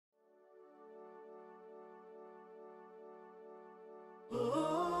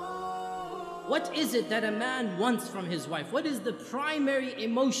What is it that a man wants from his wife? What is the primary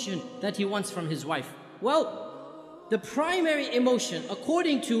emotion that he wants from his wife? Well, the primary emotion,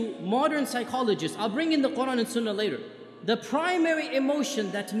 according to modern psychologists, I'll bring in the Quran and Sunnah later. The primary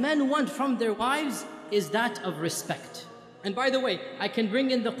emotion that men want from their wives is that of respect. And by the way, I can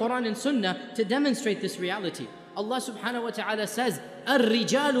bring in the Quran and Sunnah to demonstrate this reality. Allah subhanahu wa ta'ala says,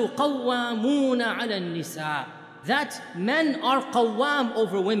 الرِّجَالُ قَوَّامُونَ عَلَى النِّسَاءِ, that men are qawwam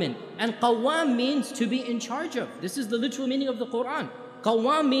over women. And qawwam means to be in charge of. This is the literal meaning of the Quran.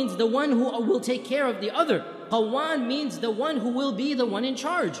 Qawwam means the one who will take care of the other. Qawwam means the one who will be the one in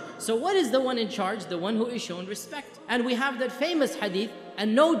charge. So what is the one in charge? The one who is shown respect. And we have that famous hadith,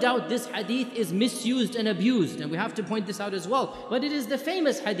 and no doubt this hadith is misused and abused, and we have to point this out as well. But it is the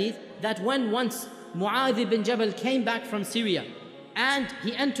famous hadith that when once Mu'adh ibn Jabal came back from Syria, and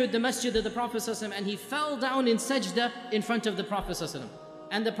he entered the masjid of the Prophet ﷺ, and he fell down in sajda in front of the Prophet ﷺ.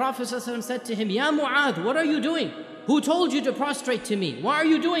 And the Prophet ﷺ said to him, Ya Mu'adh, what are you doing? Who told you to prostrate to me? Why are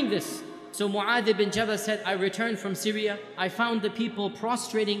you doing this? So Mu'adh ibn Jabal said, I returned from Syria. I found the people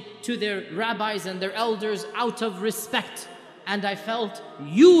prostrating to their rabbis and their elders out of respect. And I felt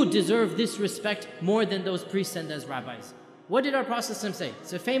you deserve this respect more than those priests and those rabbis. What did our Prophet ﷺ say?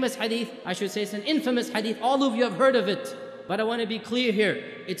 It's a famous hadith. I should say it's an infamous hadith. All of you have heard of it. But I want to be clear here.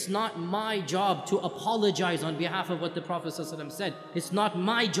 It's not my job to apologize on behalf of what the Prophet ﷺ said. It's not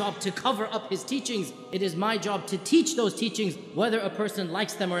my job to cover up his teachings. It is my job to teach those teachings, whether a person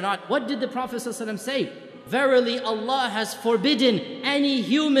likes them or not. What did the Prophet ﷺ say? Verily, Allah has forbidden any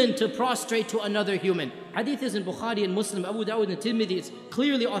human to prostrate to another human. Hadith is in Bukhari and Muslim, Abu Dawud and Tirmidhi. It's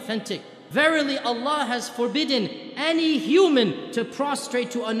clearly authentic. Verily, Allah has forbidden any human to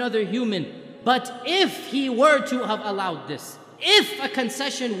prostrate to another human. But if he were to have allowed this, if a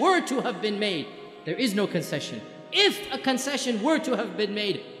concession were to have been made, there is no concession. If a concession were to have been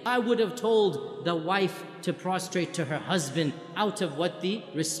made, I would have told the wife to prostrate to her husband out of what the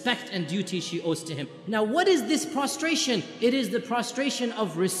respect and duty she owes to him. Now, what is this prostration? It is the prostration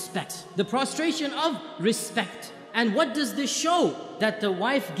of respect. The prostration of respect. And what does this show? That the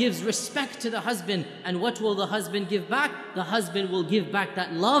wife gives respect to the husband. And what will the husband give back? The husband will give back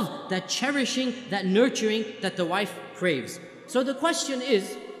that love, that cherishing, that nurturing that the wife craves. So the question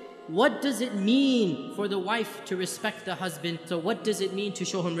is, what does it mean for the wife to respect the husband? So what does it mean to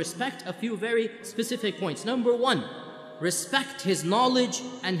show him respect? A few very specific points. Number one, respect his knowledge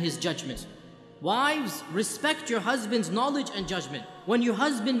and his judgment. Wives, respect your husband's knowledge and judgment. When your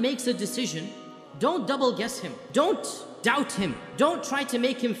husband makes a decision, don't double guess him. Don't doubt him. Don't try to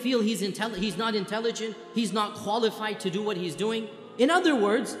make him feel he's not intelligent, he's not qualified to do what he's doing. In other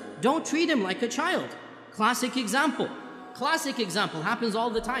words, don't treat him like a child. Classic example. Classic example, happens all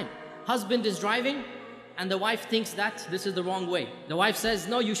the time. Husband is driving and the wife thinks that this is the wrong way. The wife says,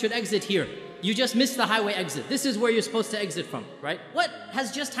 no, you should exit here. You just missed the highway exit. This is where you're supposed to exit from, right? What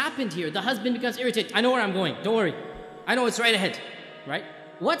has just happened here? The husband becomes irritated. I know where I'm going, don't worry. I know it's right ahead, right?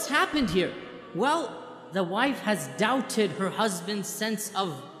 What's happened here? Well, the wife has doubted her husband's sense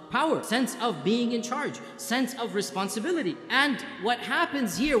of power, sense of being in charge, sense of responsibility. And what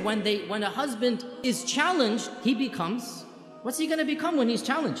happens here when a husband is challenged, he becomes, what's he going to become when he's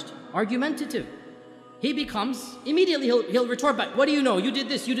challenged? Argumentative. He becomes, immediately he'll retort back, what do you know? You did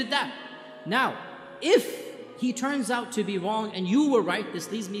this, you did that. Now, if he turns out to be wrong and you were right,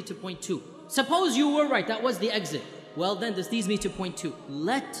 this leads me to point two. Suppose you were right, that was the exit. Well then, this leads me to point two.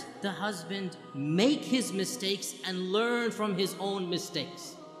 Let the husband make his mistakes and learn from his own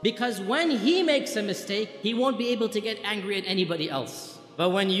mistakes. Because when he makes a mistake, he won't be able to get angry at anybody else.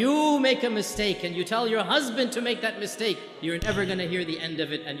 But when you make a mistake and you tell your husband to make that mistake, you're never going to hear the end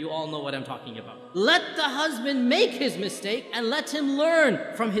of it, and you all know what I'm talking about. Let the husband make his mistake and let him learn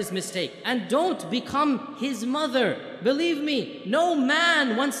from his mistake. And don't become his mother. Believe me, no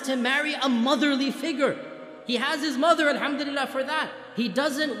man wants to marry a motherly figure. He has his mother, alhamdulillah, for that. He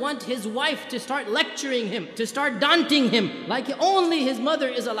doesn't want his wife to start lecturing him, to start daunting him, like only his mother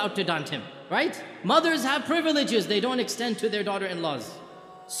is allowed to daunt him, right? Mothers have privileges, they don't extend to their daughter-in-laws.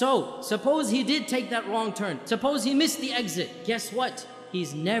 So, suppose he did take that wrong turn. Suppose he missed the exit. Guess what?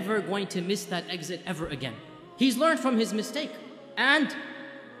 He's never going to miss that exit ever again. He's learned from his mistake. And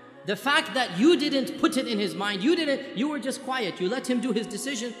the fact that you didn't put it in his mind, you were just quiet, you let him do his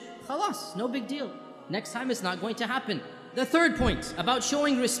decision, khalas, no big deal. Next time it's not going to happen. The third point about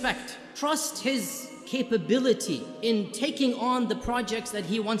showing respect. Trust his capability in taking on the projects that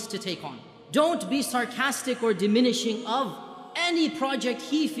he wants to take on. Don't be sarcastic or diminishing of any project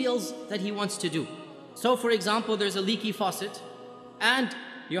he feels that he wants to do. So for example, there's a leaky faucet and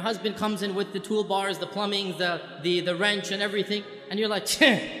your husband comes in with the toolbars, the plumbing, the wrench and everything, and you're like,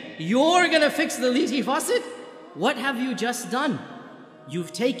 you're gonna fix the leaky faucet? What have you just done?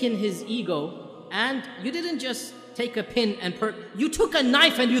 You've taken his ego, and you didn't just take a pin and you took a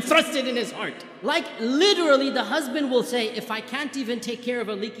knife and you thrust it in his heart. Like literally the husband will say, if I can't even take care of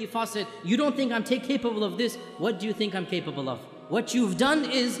a leaky faucet, you don't think I'm capable of this? What do you think I'm capable of? What you've done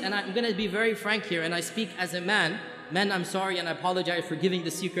is, and I'm gonna be very frank here, and I speak as a man. Men, I'm sorry and I apologize for giving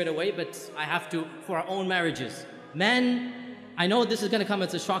the secret away, but I have to for our own marriages. Men, I know this is gonna come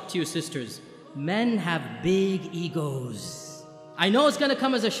as a shock to you sisters. Men have big egos. I know it's gonna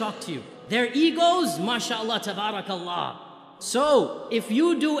come as a shock to you. Their egos, mashallah, tabarakallah. So, if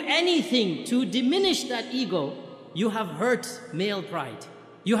you do anything to diminish that ego, you have hurt male pride.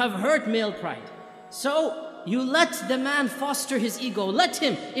 You have hurt male pride. So, you let the man foster his ego. Let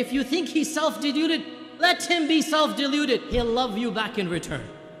him, if you think he's self-deluded, let him be self-deluded. He'll love you back in return.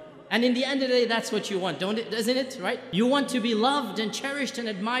 And in the end of the day, that's what you want, isn't it, right? You want to be loved and cherished and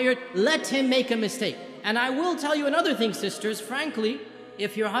admired. Let him make a mistake. And I will tell you another thing, sisters, frankly,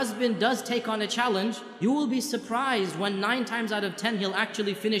 if your husband does take on a challenge, you will be surprised when 9 times out of 10 he'll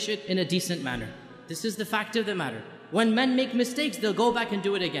actually finish it in a decent manner. This is the fact of the matter. When men make mistakes, they'll go back and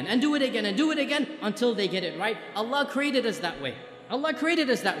do it again, and do it again, and do it again, until they get it right. Allah created us that way. Allah created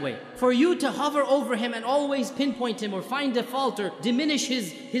us that way. For you to hover over him and always pinpoint him or find a fault or diminish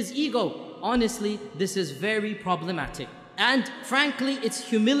his ego, honestly, this is very problematic. And frankly, it's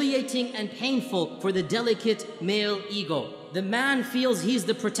humiliating and painful for the delicate male ego. The man feels he's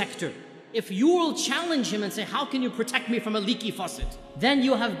the protector. If you will challenge him and say, how can you protect me from a leaky faucet? Then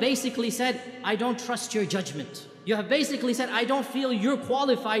you have basically said, I don't trust your judgment. You have basically said, I don't feel you're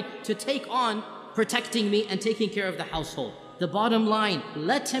qualified to take on protecting me and taking care of the household. The bottom line,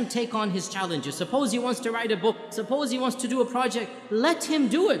 let him take on his challenges. Suppose he wants to write a book. Suppose he wants to do a project. Let him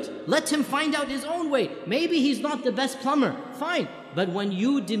do it. Let him find out his own way. Maybe he's not the best plumber. Fine. But when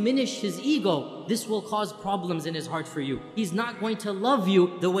you diminish his ego, this will cause problems in his heart for you. He's not going to love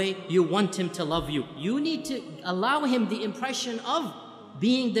you the way you want him to love you. You need to allow him the impression of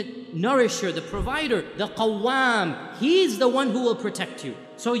being the nourisher, the provider, the qawwam. He's the one who will protect you.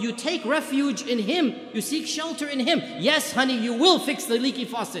 So you take refuge in him, you seek shelter in him. Yes, honey, you will fix the leaky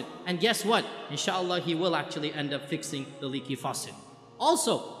faucet. And guess what? Inshallah, he will actually end up fixing the leaky faucet.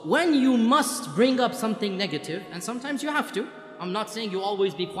 Also, when you must bring up something negative, and sometimes you have to, I'm not saying you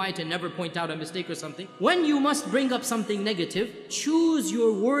always be quiet and never point out a mistake or something. When you must bring up something negative, choose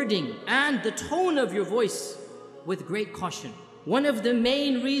your wording and the tone of your voice with great caution. One of the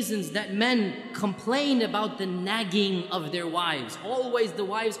main reasons that men complain about the nagging of their wives, always the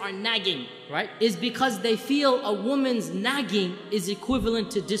wives are nagging, right? Is because they feel a woman's nagging is equivalent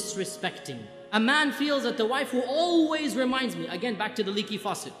to disrespecting. A man feels that the wife who always reminds me, again back to the leaky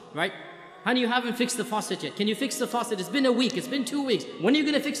faucet, right? Honey, you haven't fixed the faucet yet. Can you fix the faucet? It's been a week, it's been 2 weeks. When are you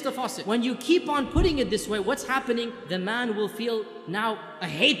gonna fix the faucet? When you keep on putting it this way, what's happening? The man will feel now a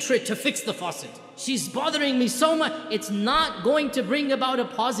hatred to fix the faucet. She's bothering me so much. It's not going to bring about a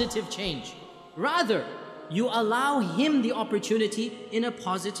positive change. Rather, you allow him the opportunity in a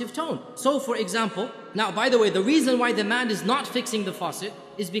positive tone. So for example, now by the way, the reason why the man is not fixing the faucet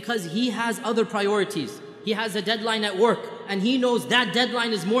is because he has other priorities. He has a deadline at work, and he knows that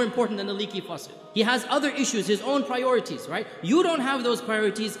deadline is more important than the leaky faucet. He has other issues, his own priorities, right? You don't have those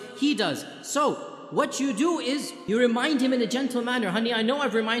priorities, he does. So, what you do is, you remind him in a gentle manner, honey, I know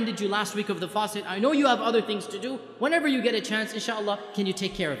I've reminded you last week of the faucet, I know you have other things to do. Whenever you get a chance, inshallah, can you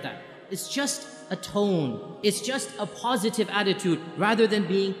take care of that? It's just a tone. It's just a positive attitude rather than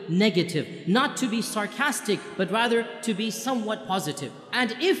being negative. Not to be sarcastic, but rather to be somewhat positive.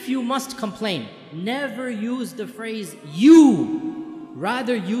 And if you must complain, never use the phrase you,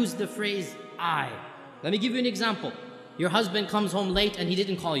 rather use the phrase I. Let me give you an example. Your husband comes home late and he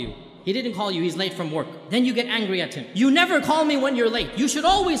didn't call you. He didn't call you, he's late from work. Then you get angry at him. You never call me when you're late. You should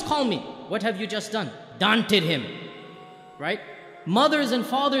always call me. What have you just done? Daunted him, right? Mothers and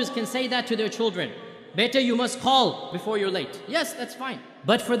fathers can say that to their children. Better you must call before you're late. Yes, that's fine.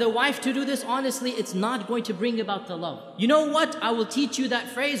 But for the wife to do this, honestly, it's not going to bring about the love. You know what? I will teach you that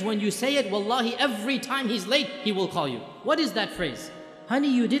phrase. When you say it, wallahi, every time he's late, he will call you. What is that phrase? Honey,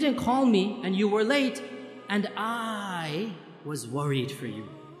 you didn't call me and you were late, and I was worried for you.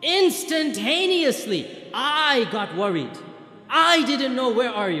 Instantaneously, I got worried. I didn't know, where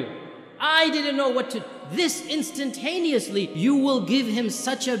are you? I didn't know what to... This instantaneously, you will give him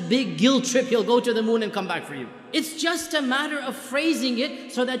such a big guilt trip, he'll go to the moon and come back for you. It's just a matter of phrasing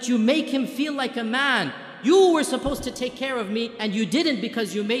it so that you make him feel like a man. You were supposed to take care of me and you didn't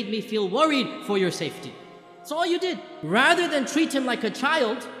because you made me feel worried for your safety. That's all you did. Rather than treat him like a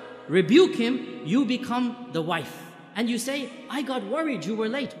child, rebuke him, you become the wife. And you say, I got worried you were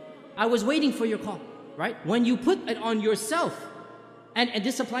late. I was waiting for your call, right? When you put it on yourself, and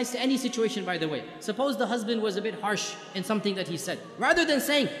this applies to any situation, by the way. Suppose the husband was a bit harsh in something that he said. Rather than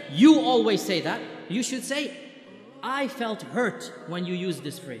saying, you always say that, you should say, I felt hurt when you used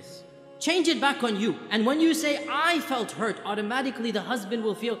this phrase. Change it back on you. And when you say, I felt hurt, automatically the husband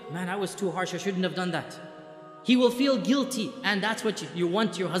will feel, man, I was too harsh, I shouldn't have done that. He will feel guilty, and that's what you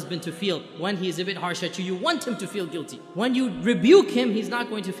want your husband to feel. When he's a bit harsh at you, you want him to feel guilty. When you rebuke him, he's not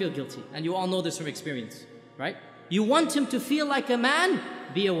going to feel guilty. And you all know this from experience, right? You want him to feel like a man,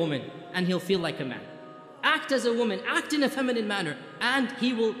 be a woman, and he'll feel like a man. Act as a woman, act in a feminine manner, and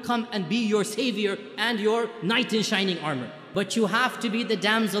he will come and be your savior and your knight in shining armor. But you have to be the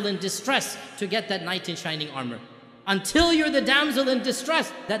damsel in distress to get that knight in shining armor. Until you're the damsel in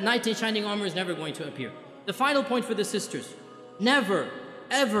distress, that knight in shining armor is never going to appear. The final point for the sisters, never,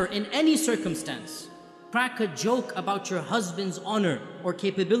 ever in any circumstance, crack a joke about your husband's honor or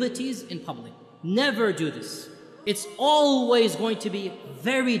capabilities in public. Never do this. It's always going to be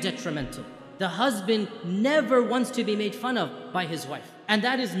very detrimental. The husband never wants to be made fun of by his wife. And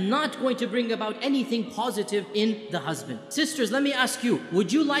that is not going to bring about anything positive in the husband. Sisters, let me ask you,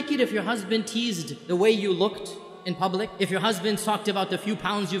 would you like it if your husband teased the way you looked in public? If your husband talked about the few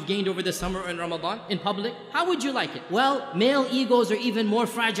pounds you've gained over the summer in Ramadan in public, how would you like it? Well, male egos are even more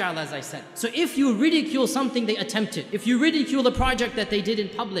fragile, as I said. So if you ridicule something they attempted, if you ridicule a project that they did in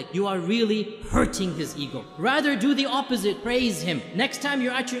public, you are really hurting his ego. Rather do the opposite, praise him. Next time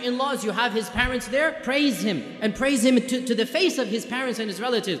you're at your in-laws, you have his parents there, praise him. And praise him to the face of his parents and his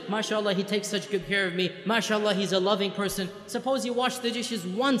relatives. MashaAllah, he takes such good care of me. MashaAllah, he's a loving person. Suppose he washed the dishes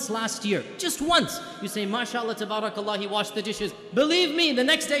once last year, just once. You say, MashaAllah, Barakallah, he washed the dishes. Believe me, the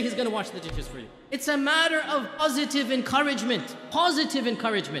next day he's going to wash the dishes for you. It's a matter of positive encouragement. Positive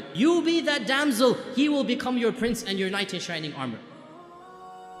encouragement. You be that damsel, he will become your prince and your knight in shining armor.